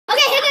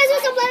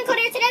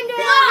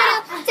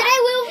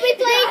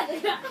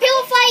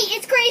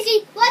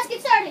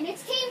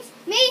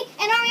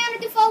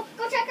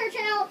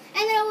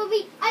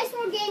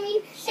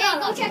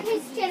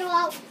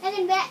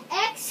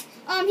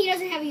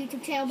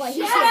but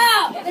Shut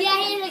up! Yeah,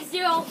 he is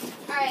 0.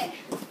 Alright.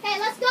 Hey,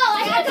 let's go.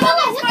 I gotta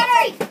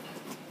go.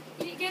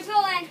 Get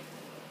going.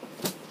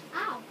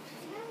 Ow.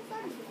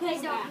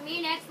 Please don't.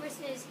 Me next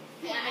versus.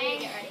 Yeah, I need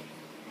to get ready.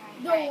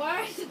 The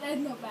worst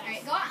and the best.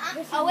 Alright, go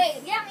on. Oh,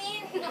 wait. Yeah,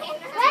 me.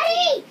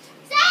 Ready,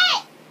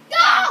 set,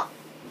 go!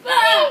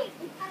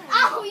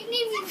 Oh, you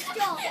need me to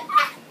stop.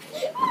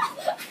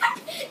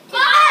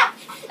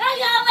 I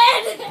got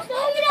it! No,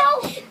 you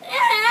don't.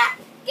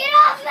 Get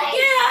off me!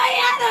 Get out,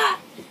 Anna!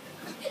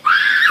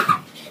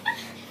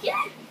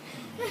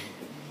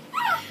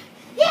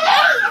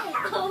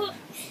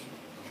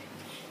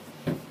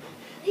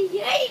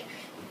 Yay!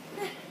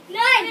 9, 10.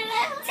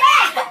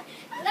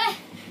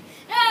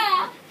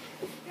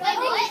 Wait,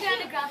 what?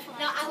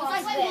 No, I was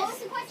like Wait, this. what was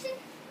the question?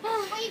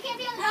 Well, you can't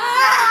be on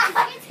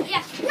the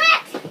Yeah.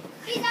 Rick!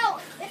 He's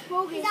out. It's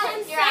bogus. He's out.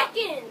 10 You're out.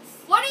 seconds.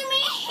 What do you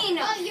mean?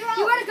 Oh, you're out.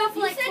 You want to go for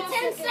You like said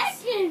 10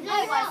 seconds. No,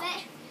 I you're out.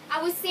 wasn't.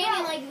 I was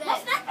standing like this.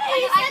 That's not fair.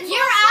 You said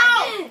You're 12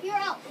 out. seconds. You're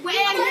out. Wait,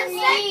 on 10 your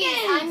knees.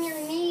 seconds. On your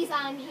knees.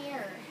 On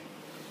here.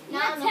 Not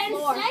Not on the 10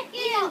 floor.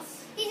 seconds.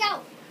 He's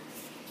out.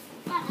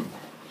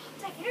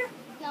 Take here.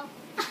 No.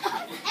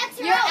 X,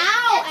 You're you're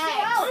out, X,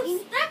 you're X. out.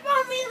 Step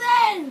on me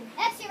then.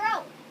 X, you're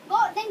out. Go,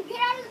 then get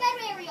out of the bed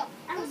area.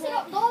 Go sit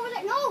up. Go over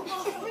there. No, we're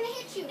gonna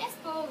hit you. That's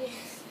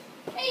bogus.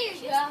 There you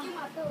Just go. give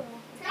my pillow.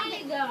 Stop There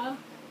it. you go.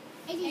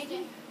 AJ.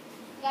 You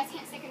guys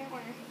can't stick in a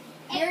corner.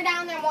 You're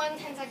down there more than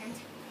 10 seconds.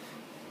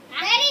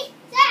 Ready,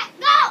 set,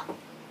 go!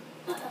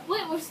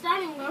 Wait, we're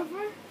starting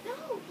over?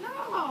 No.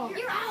 No.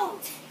 You're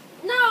out.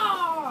 No.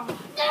 Ah!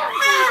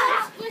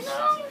 Squish.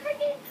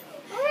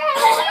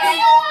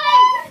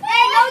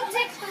 Hey, no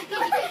dick.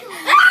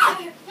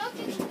 No,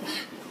 dude.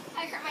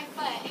 I hurt my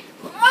foot.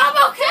 I'm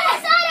okay.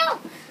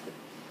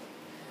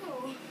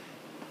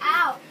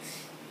 Ouch.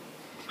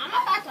 I'm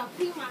about to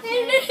pee my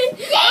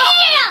pants.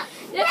 Yeah!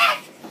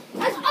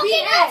 That's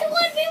Okay, now it's a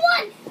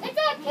 1v1. It's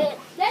a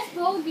That's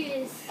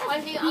bogus.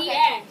 Okay.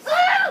 BS.